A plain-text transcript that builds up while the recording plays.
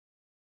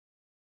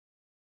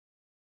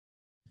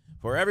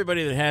for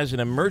everybody that has an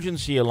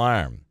emergency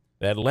alarm,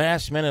 that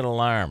last-minute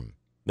alarm,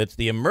 that's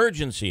the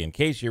emergency in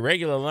case your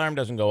regular alarm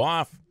doesn't go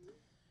off,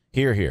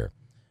 here,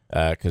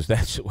 because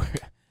that's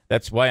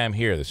why I'm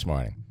here this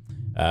morning.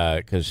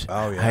 Because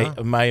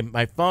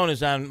my phone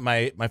is on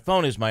my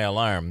phone is my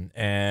alarm,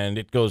 and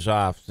it goes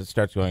off. It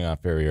starts going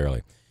off very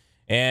early,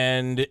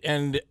 and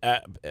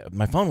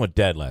my phone went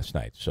dead last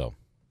night. So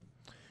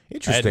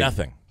interesting. I had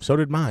nothing. So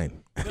did mine.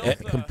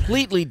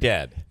 Completely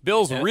dead.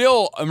 Bill's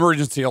real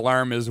emergency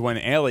alarm is when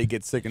Allie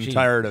gets sick and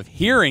tired of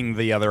hearing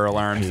the other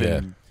alarms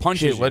and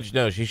punches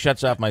you. She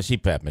shuts off my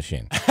CPAP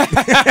machine.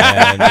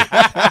 And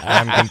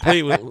I'm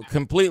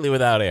completely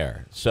without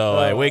air. So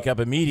I wake up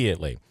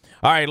immediately.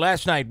 All right,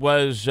 last night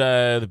was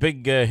the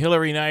big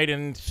Hillary night,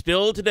 and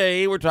still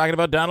today we're talking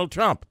about Donald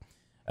Trump.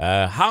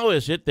 How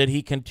is it that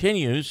he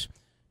continues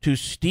to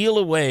steal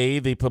away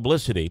the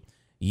publicity,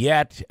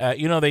 yet,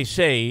 they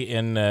say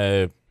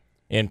in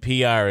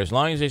PR, as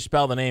long as they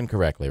spell the name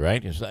correctly,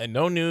 right?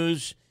 No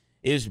news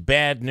is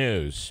bad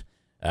news.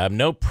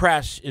 No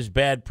press is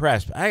bad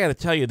press. But I got to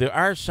tell you, there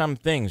are some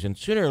things, and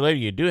sooner or later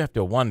you do have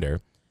to wonder.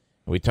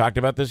 We talked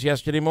about this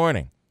yesterday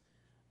morning.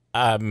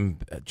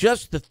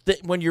 Just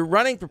when you're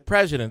running for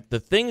president, the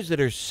things that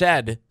are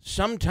said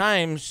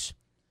sometimes,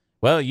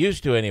 well,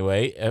 used to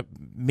anyway,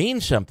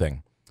 mean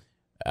something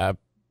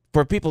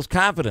for people's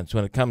confidence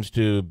when it comes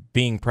to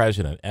being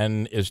president.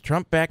 And is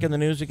Trump back in the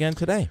news again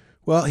today?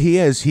 Well, he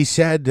is. He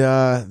said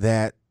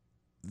that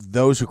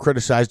those who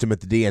criticized him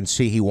at the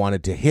DNC, he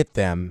wanted to hit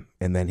them,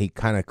 and then he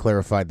kind of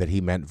clarified that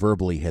he meant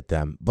verbally hit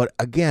them. But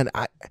again,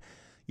 I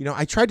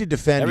tried to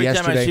defend yesterday.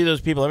 Every time I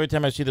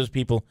see those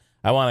people,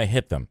 I want to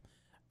hit them.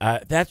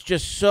 That's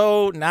just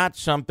so not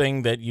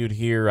something that you'd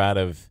hear out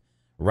of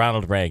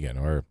Ronald Reagan,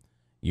 or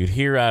you'd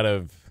hear out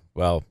of,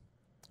 well,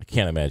 I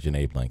can't imagine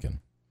Abe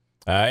Lincoln.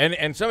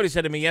 And somebody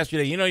said to me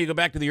yesterday, you go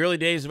back to the early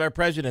days of our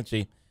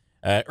presidency,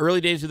 early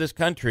days of this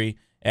country,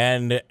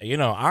 and,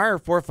 our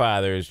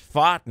forefathers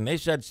fought, and they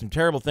said some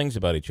terrible things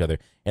about each other,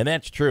 and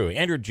that's true.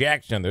 Andrew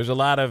Jackson, there's a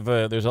lot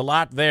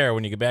there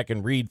when you go back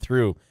and read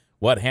through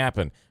what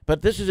happened.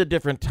 But this is a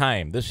different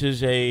time. This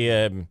is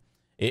there's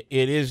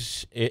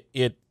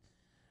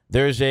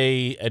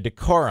a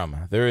decorum.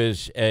 There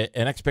is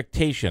an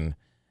expectation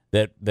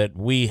that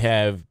we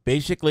have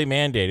basically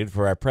mandated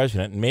for our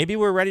president, and maybe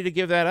we're ready to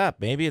give that up.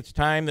 Maybe it's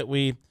time that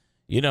we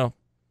want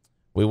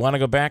to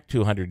go back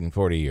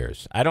 240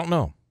 years. I don't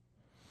know.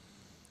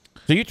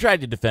 So you tried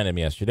to defend him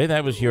yesterday.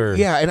 That was your...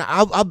 Yeah, and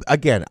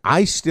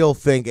I still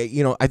think,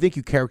 I think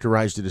you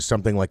characterized it as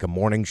something like a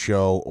morning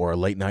show or a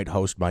late-night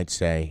host might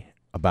say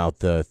about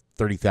the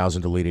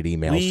 30,000 deleted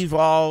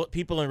emails.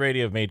 People in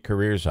radio have made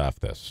careers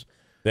off this,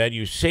 that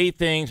you say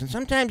things, and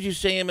sometimes you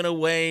say them in a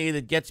way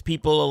that gets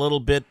people a little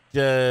bit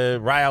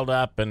riled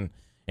up, and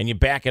you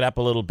back it up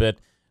a little bit,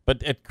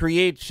 but it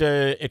creates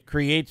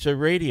a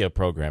radio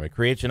program. It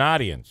creates an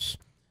audience.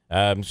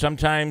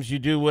 Sometimes you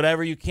do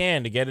whatever you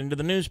can to get into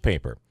the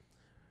newspaper.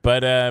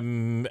 But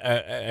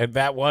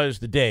that was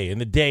the day. In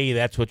the day,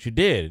 that's what you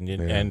did.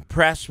 And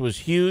press was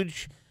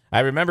huge.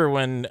 I remember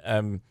when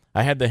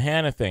I had the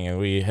Hannah thing, and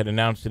we had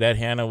announced that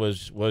Hannah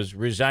was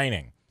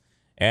resigning.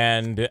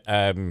 And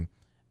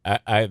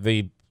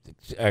the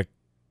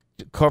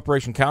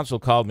Corporation Counsel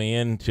called me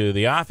into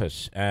the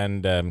office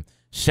and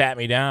sat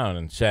me down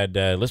and said,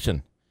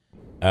 listen,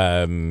 it's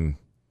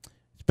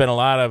been a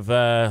lot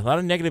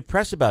of negative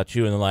press about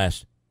you in the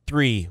last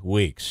 3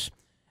 weeks.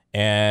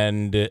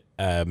 And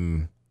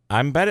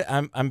I'm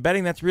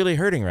betting that's really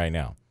hurting right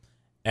now.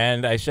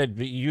 And I said,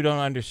 you don't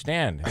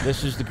understand.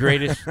 This is the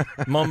greatest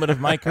moment of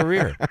my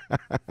career.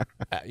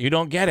 You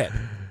don't get it.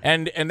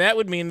 And that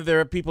would mean that there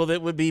are people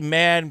that would be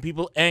mad, and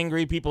people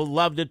angry, people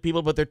loved it,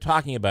 but they're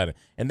talking about it.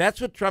 And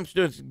that's what Trump's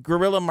doing. It's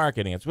guerrilla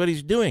marketing. It's what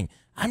he's doing.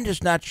 I'm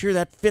just not sure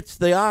that fits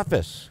the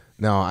office.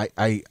 No,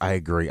 I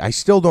agree. I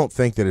still don't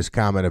think that his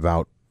comment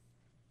about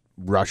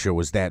Russia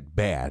was that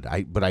bad.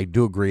 But I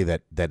do agree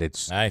that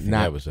it's I think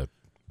that was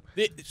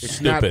it's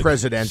stupid, not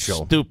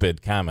presidential.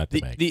 Stupid comment to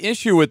make. The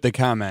issue with the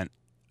comment,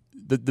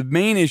 the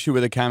main issue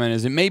with the comment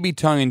is it may be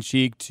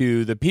tongue-in-cheek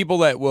to the people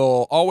that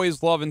will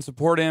always love and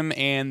support him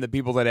and the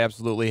people that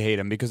absolutely hate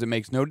him, because it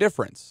makes no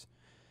difference.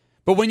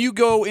 But when you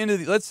go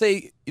into let's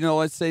say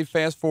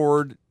fast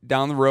forward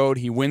down the road,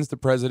 he wins the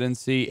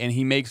presidency and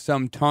he makes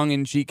some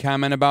tongue-in-cheek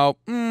comment about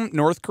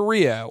North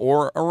Korea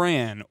or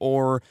Iran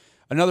or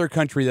another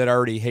country that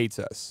already hates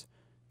us.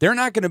 They're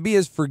not going to be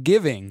as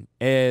forgiving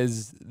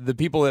as the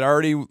people that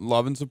already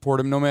love and support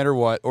him no matter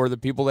what, or the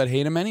people that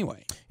hate him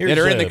anyway, that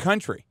are in the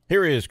country.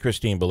 Here is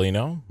Christine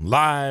Bellino,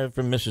 live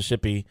from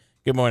Mississippi.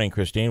 Good morning,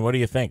 Christine. What do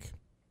you think?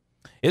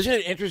 Isn't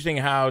it interesting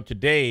how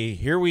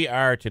here we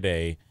are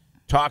today,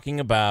 talking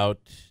about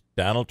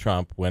Donald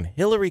Trump when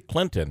Hillary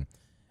Clinton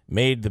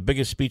made the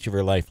biggest speech of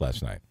her life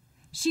last night?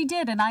 She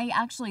did, and I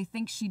actually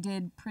think she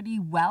did pretty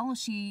well.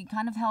 She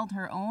kind of held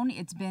her own.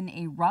 It's been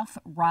a rough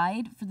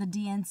ride for the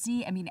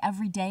DNC. I mean,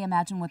 every day,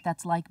 imagine what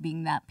that's like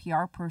being that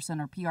PR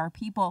person or PR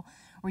people,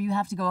 where you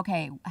have to go,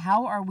 okay,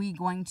 how are we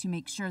going to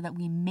make sure that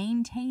we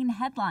maintain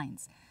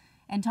headlines?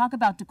 And talk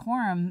about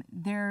decorum,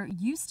 there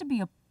used to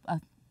be a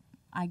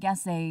I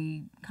guess,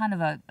 a kind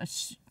of a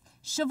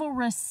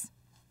chivalrous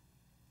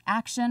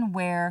action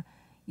where,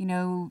 you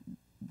know,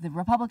 the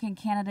Republican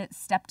candidate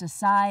stepped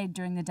aside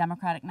during the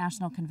Democratic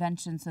National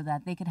Convention so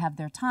that they could have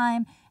their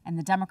time, and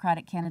the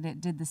Democratic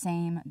candidate did the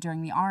same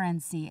during the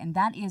RNC, and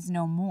that is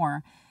no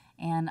more.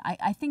 And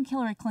I think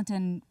Hillary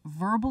Clinton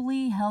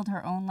verbally held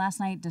her own last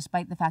night,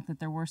 despite the fact that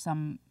there were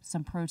some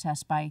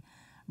protests by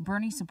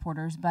Bernie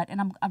supporters.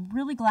 And I'm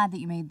really glad that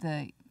you made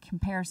the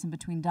comparison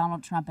between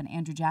Donald Trump and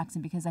Andrew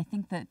Jackson, because I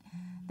think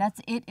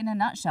that's it in a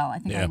nutshell. I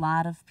think a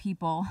lot of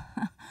people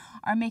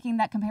are making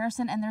that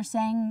comparison, and they're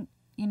saying,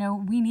 you know,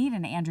 we need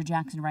an Andrew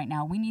Jackson right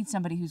now. We need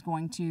somebody who's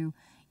going to,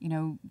 you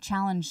know,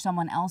 challenge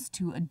someone else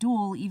to a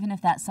duel, even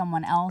if that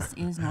someone else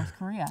is North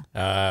Korea.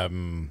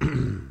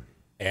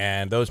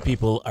 And those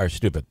people are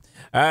stupid.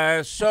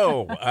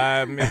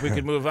 If we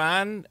could move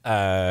on.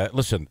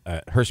 Listen,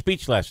 her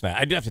speech last night,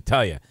 I do have to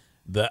tell you,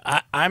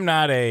 I'm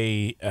not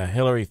a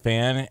Hillary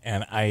fan,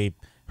 and I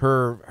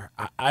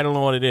don't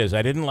know what it is.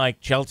 I didn't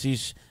like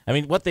Chelsea's. I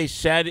mean, what they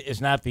said is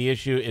not the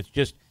issue. It's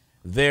just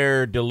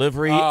their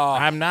delivery.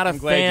 I'm not a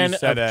fan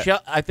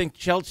of I think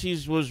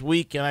Chelsea's was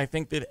weak, and I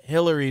think that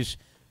Hillary's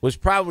was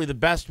probably the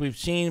best we've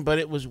seen, but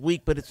it was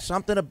weak. But it's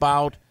something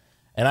about,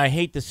 and I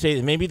hate to say,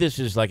 maybe this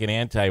is like an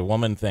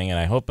anti-woman thing, and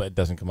I hope it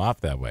doesn't come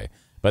off that way,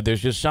 but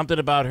there's just something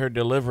about her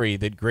delivery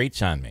that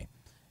grates on me.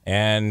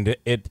 And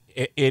it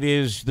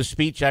is the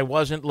speech I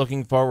wasn't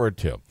looking forward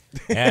to.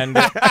 And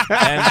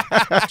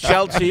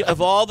Chelsea,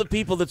 of all the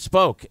people that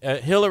spoke,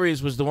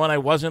 Hillary's was the one I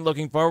wasn't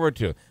looking forward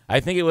to.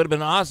 I think it would have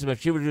been awesome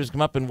if she would have just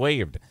come up and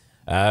waved.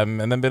 And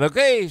then been,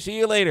 okay, see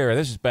you later.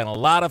 This has been a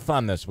lot of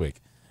fun this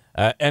week.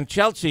 And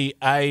Chelsea,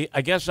 I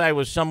guess I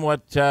was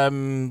somewhat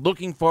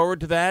looking forward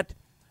to that.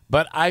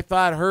 But I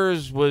thought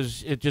hers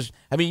was,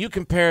 you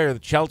compare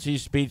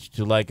Chelsea's speech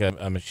to like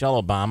a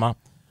Michelle Obama.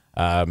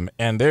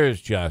 And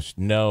there's just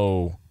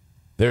no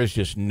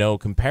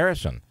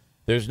comparison.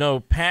 There's no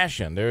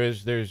passion.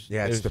 There's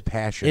it's the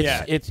passion.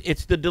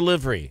 It's the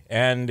delivery,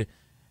 and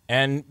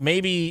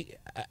maybe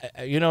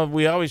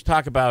we always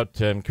talk about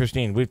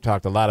Christine. We've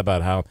talked a lot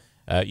about how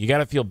you got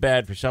to feel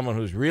bad for someone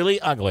who's really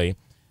ugly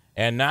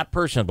and not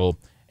personable,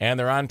 and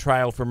they're on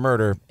trial for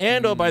murder.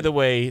 And oh, by the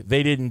way,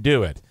 they didn't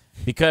do it,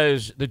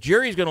 because the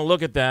jury's going to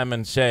look at them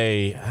and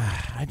say,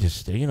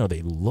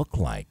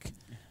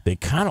 they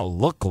kind of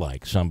look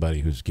like somebody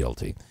who's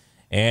guilty.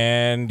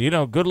 And,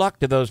 good luck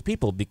to those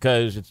people,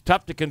 because it's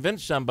tough to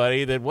convince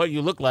somebody that what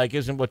you look like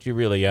isn't what you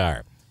really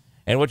are.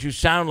 And what you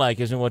sound like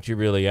isn't what you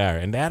really are.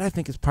 And that, I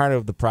think, is part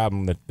of the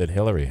problem that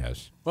Hillary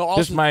has. Well,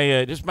 also, my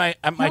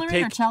Hillary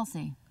take. Or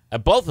Chelsea?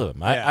 Both of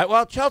them.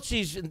 Yeah.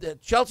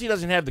 Chelsea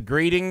doesn't have the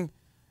grating,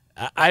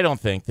 I don't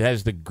think, that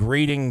has the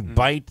grating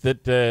bite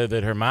that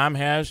her mom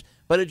has.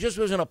 But it just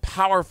wasn't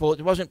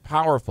it wasn't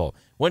powerful.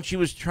 When she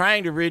was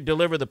trying to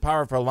deliver the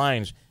powerful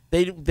lines,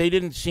 they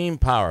didn't seem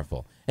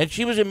powerful. And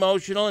she was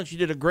emotional, and she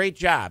did a great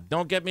job.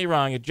 Don't get me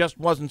wrong. It just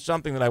wasn't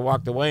something that I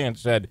walked away and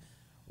said,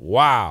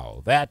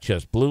 wow, that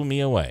just blew me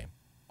away.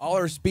 All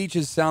her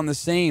speeches sound the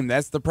same.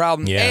 That's the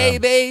problem. Yeah. A,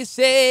 B,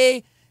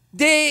 C,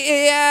 D,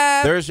 E,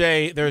 F.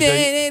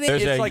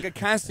 It's like a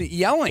constant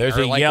yelling. There's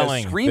or a like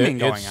yelling. A screaming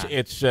going on.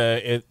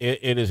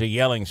 It is a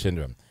yelling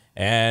syndrome.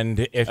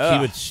 And if she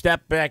would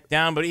step back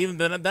down, but even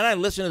then I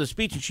listened to the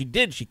speech, and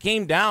she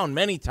came down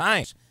many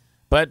times.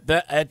 But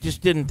it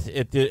just didn't.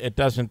 It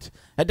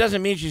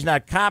doesn't mean she's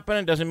not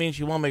competent. Doesn't mean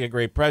she won't make a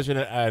great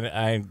president.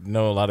 I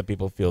know a lot of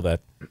people feel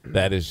that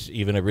is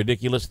even a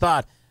ridiculous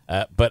thought.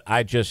 But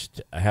I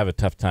have a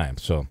tough time.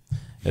 So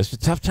it's a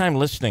tough time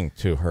listening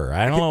to her.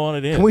 I don't know what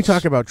it is. Can we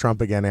talk about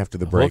Trump again after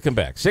the break? Welcome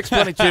back.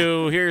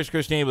 6:22. Here's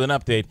Christine with an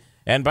update.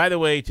 And by the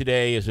way,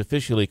 today is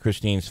officially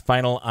Christine's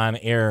final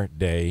on-air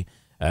day.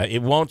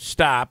 It won't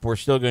stop. We're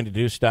still going to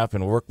do stuff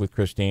and work with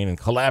Christine and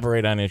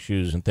collaborate on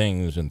issues and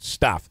things and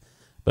stuff.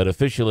 But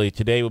officially,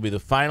 today will be the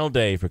final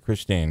day for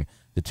Christine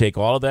to take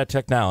all of that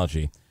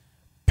technology,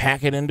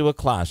 pack it into a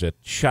closet,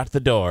 shut the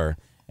door,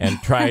 and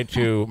try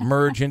to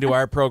merge into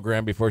our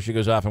program before she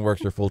goes off and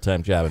works her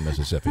full-time job in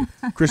Mississippi.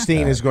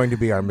 Christine is going to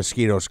be our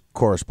mosquitoes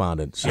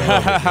correspondent. So.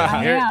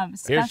 I am.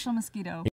 Special mosquito.